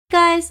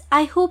guys,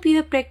 I hope you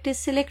have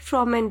practiced select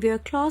from and where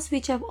clause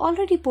which I've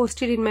already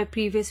posted in my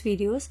previous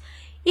videos.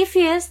 If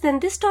yes, then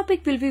this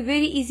topic will be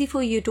very easy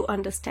for you to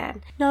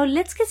understand. Now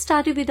let's get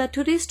started with our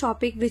today's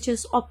topic, which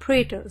is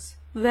operators.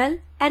 Well,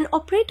 an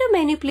operator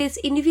manipulates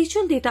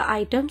individual data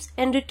items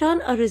and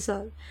return a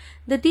result.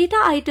 The data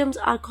items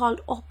are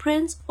called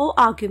operands or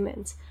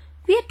arguments.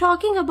 We are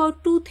talking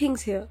about two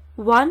things here.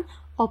 One,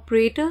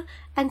 operator,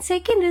 and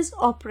second is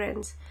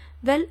operands.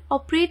 Well,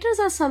 operators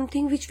are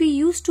something which we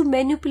use to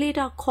manipulate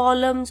our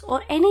columns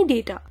or any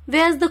data,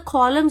 whereas the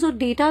columns or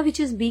data which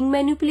is being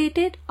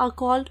manipulated are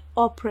called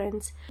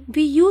operands.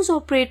 We use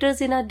operators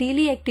in our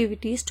daily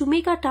activities to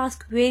make our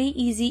task very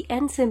easy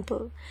and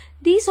simple.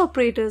 These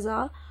operators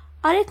are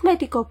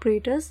arithmetic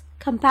operators,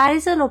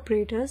 comparison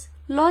operators,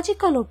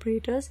 logical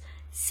operators,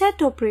 set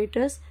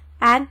operators,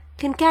 and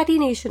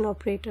concatenation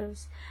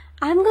operators.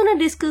 I'm going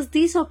to discuss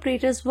these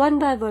operators one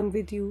by one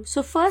with you.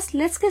 So first,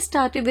 let's get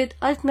started with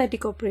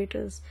arithmetic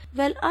operators.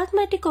 Well,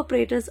 arithmetic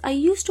operators are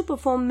used to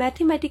perform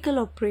mathematical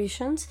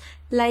operations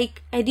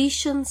like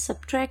addition,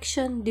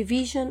 subtraction,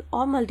 division,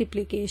 or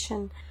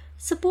multiplication.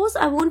 Suppose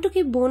I want to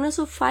give bonus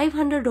of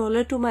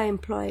 $500 to my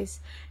employees.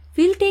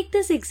 We'll take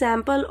this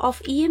example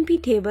of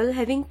EMP table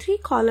having 3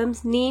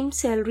 columns: name,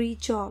 salary,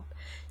 job.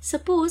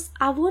 Suppose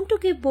I want to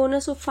give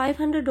bonus of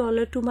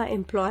 $500 to my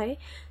employee,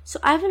 so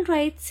I will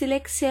write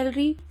select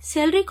salary.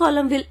 Salary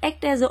column will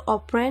act as an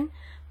operand,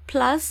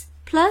 plus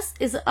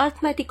is an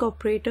arithmetic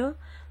operator,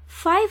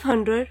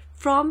 500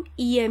 from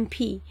EMP.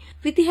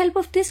 With the help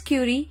of this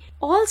query,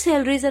 all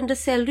salaries under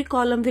salary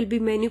column will be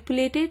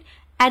manipulated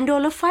and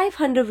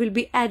 $500 will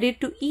be added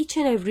to each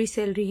and every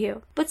salary here.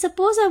 But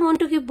suppose I want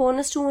to give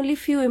bonus to only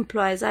few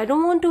employees. I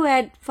don't want to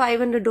add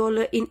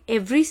 $500 in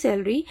every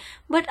salary,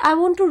 but I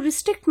want to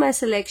restrict my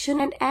selection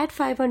and add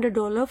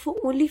 $500 for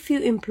only few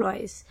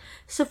employees.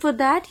 So for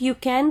that, you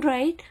can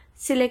write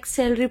select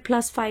salary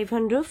plus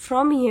 500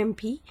 from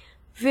EMP,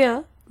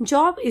 where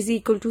job is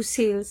equal to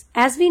sales.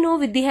 As we know,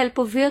 with the help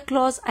of where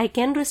clause, I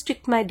can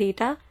restrict my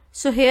data.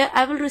 So here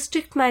I will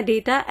restrict my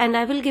data and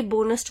I will give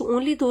bonus to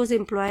only those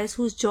employees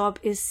whose job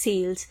is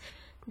sales.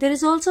 There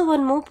is also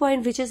one more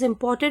point which is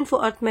important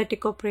for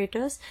arithmetic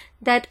operators,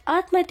 that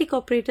arithmetic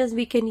operators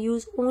we can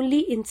use only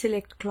in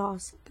select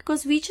clause,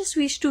 because we just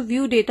wish to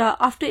view data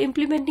after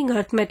implementing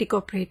arithmetic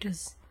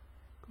operators.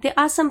 There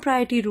are some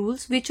priority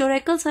rules which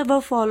Oracle server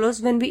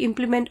follows when we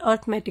implement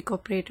arithmetic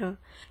operator.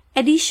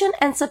 Addition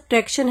and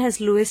subtraction has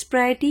lowest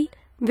priority,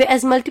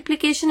 whereas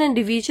multiplication and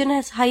division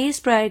has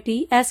highest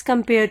priority as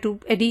compared to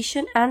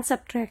addition and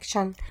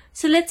subtraction.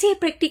 So let's see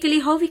practically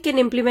how we can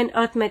implement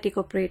arithmetic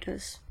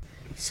operators.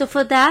 So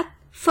for that,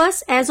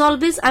 first, as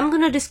always, I'm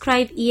going to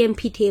describe EMP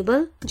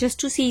table just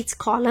to see its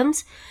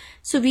columns.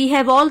 So we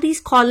have all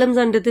these columns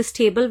under this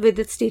table with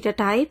its data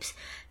types.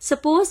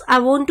 Suppose I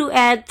want to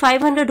add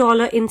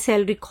 $500 in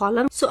salary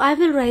column. So I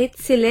will write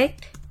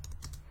select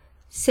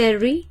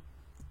salary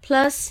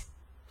plus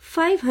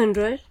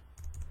 500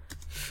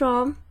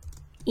 from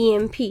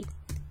EMP.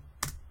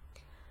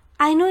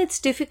 I know it's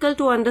difficult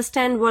to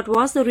understand what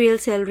was the real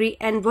salary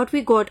and what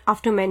we got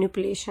after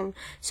manipulation.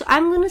 So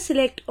I'm going to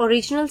select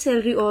original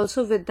salary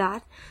also with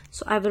that.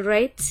 So I will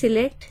write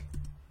select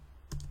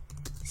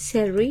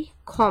salary,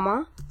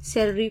 comma,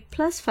 salary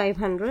plus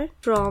 500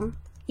 from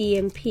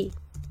EMP.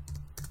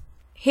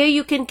 Here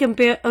you can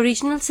compare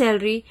original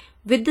salary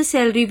with the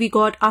salary we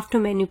got after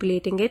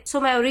manipulating it. So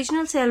my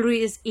original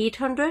salary is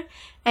 $800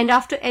 and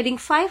after adding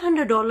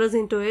 $500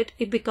 into it,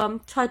 it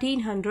becomes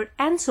 $1,300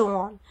 and so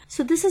on.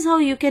 So this is how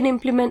you can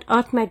implement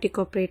arithmetic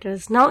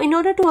operators. Now in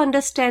order to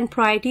understand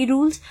priority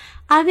rules,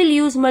 I will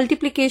use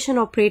multiplication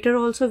operator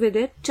also with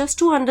it just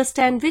to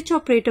understand which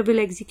operator will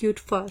execute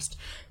first.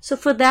 So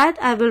for that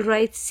I will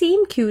write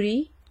same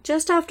query.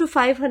 Just after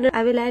 500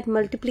 I will add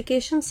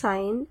multiplication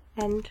sign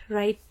and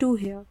write 2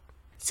 here.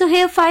 So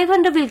here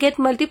 500 will get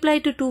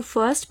multiplied to 2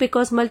 first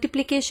because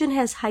multiplication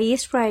has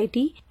highest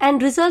priority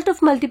and result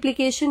of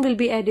multiplication will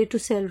be added to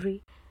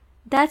salary.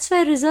 That's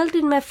why result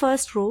in my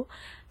first row,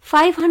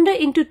 500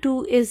 into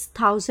 2 is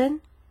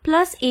 1000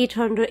 plus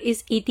 800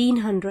 is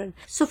 1800.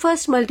 So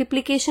first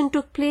multiplication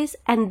took place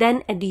and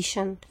then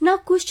addition. Now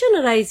question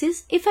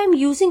arises, if I'm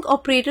using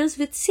operators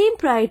with same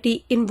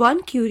priority in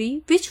one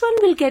query, which one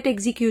will get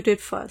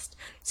executed first?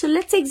 So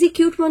let's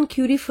execute one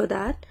query for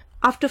that.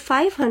 After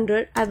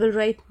 500, I will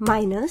write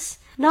minus.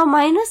 Now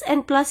minus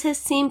and plus has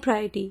same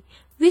priority.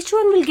 Which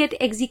one will get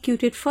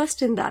executed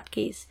first in that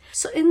case?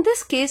 So in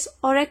this case,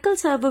 Oracle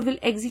server will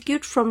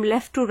execute from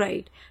left to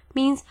right.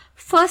 Means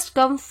first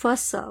come,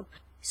 first serve.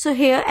 So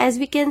here as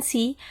we can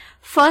see,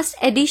 first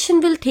addition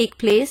will take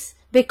place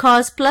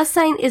because plus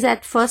sign is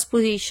at first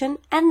position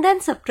and then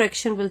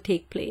subtraction will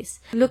take place.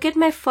 Look at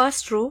my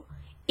first row,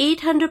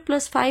 800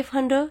 plus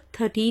 500,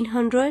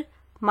 1300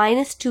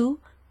 minus 2,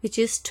 which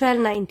is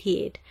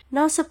 1298.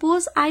 Now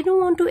suppose I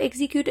don't want to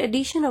execute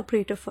addition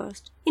operator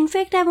first. In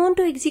fact, I want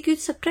to execute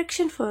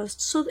subtraction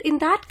first. So in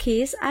that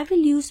case, I will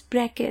use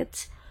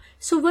brackets.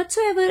 So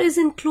whatsoever is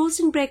enclosed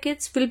in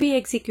brackets will be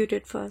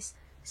executed first.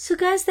 So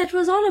guys, that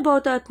was all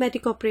about the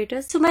arithmetic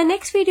operators. So my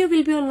next video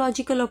will be on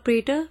logical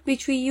operator,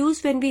 which we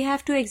use when we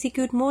have to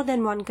execute more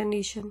than one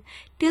condition.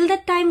 Till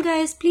that time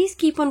guys, please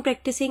keep on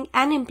practicing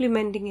and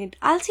implementing it.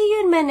 I'll see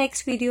you in my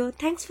next video.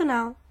 Thanks for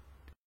now.